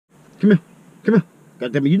Come here. Come here.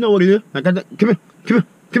 Goddamn it, you know what it is. I got that. Come here. Come here.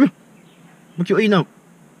 Come here. What you eating on?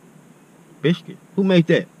 Biscuit. Who made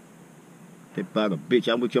that? That bag of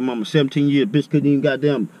bitch. I'm with your mama 17 years. Bitch couldn't even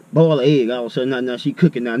goddamn boil an egg. All of a sudden, now she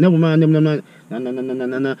cooking now. Never mind them. No.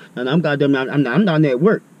 I'm goddamn. I'm down there at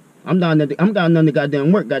work. I'm down there to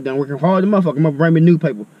goddamn work. Goddamn working hard, motherfucker. I'm gonna bring me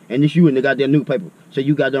newspaper, and this you in the goddamn newspaper. So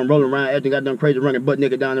you goddamn rolling around acting goddamn crazy, running butt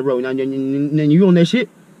nigga down the road. Now you on that shit?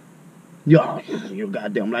 Yo, you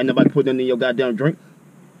goddamn like nobody put nothing in your goddamn drink.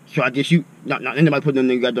 So I guess you not anybody put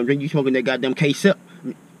nothing in your goddamn drink. You smoking that goddamn K-Sip.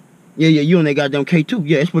 Yeah, you on that goddamn K2.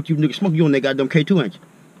 Yeah, that's what you niggas smoke. You on that goddamn K2, ain't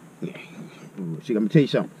you? Yeah. See, I'm gonna tell you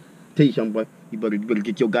something. Boy. You better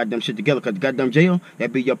get your goddamn shit together, cause the goddamn jail,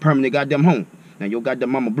 that be your permanent goddamn home. Now your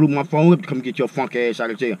goddamn mama blew my phone up to come get your funk ass out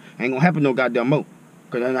of jail. Ain't gonna happen no goddamn more.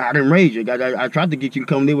 Cause I didn't raise you. I tried to get you to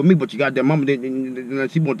come live with me, but your goddamn mama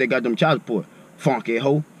didn't. She want that goddamn child support. Funky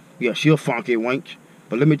hoe. Yeah, she a funky wench.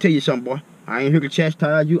 But let me tell you something, boy. I ain't here to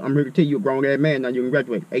chastise you. I'm here to tell you a grown ass man. Now you can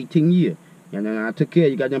graduate. 18 years. And then I took care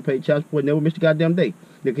of you, goddamn paid child support, never missed a goddamn day.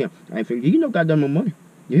 Look here, I ain't figured you no goddamn money.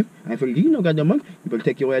 Yeah, I ain't figured you no goddamn money. You better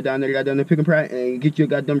take your ass down there, goddamn pick and pride, and get you a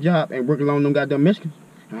goddamn job and work along them goddamn Mexicans.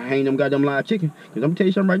 I ain't them goddamn live chicken. Cause I'm gonna tell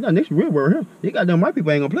you something right now, next real world here, you goddamn white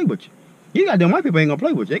people ain't gonna play with you. You goddamn white people ain't gonna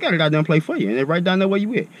play with you. They gotta goddamn play for you, and they right down there where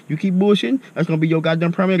you at. You keep bullshitting, that's gonna be your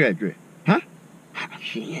goddamn permanent address. Huh?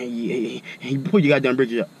 You put your goddamn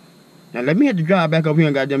bridges up. Now let me have to drive back up here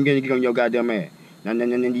and goddamn get on your goddamn ass. I'm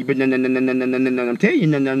telling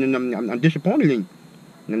you, I'm disappointed in you.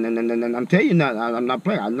 I'm telling you now, I'm not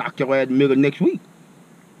playing. I'll knock your ass in the middle of next week.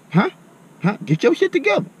 Huh? Get your shit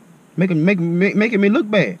together. Making me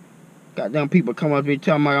look bad. Goddamn people come up here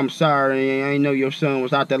telling me I'm sorry. I ain't know your son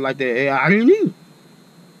was out there like that. I didn't either.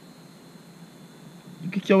 You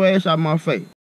get your ass out of my face.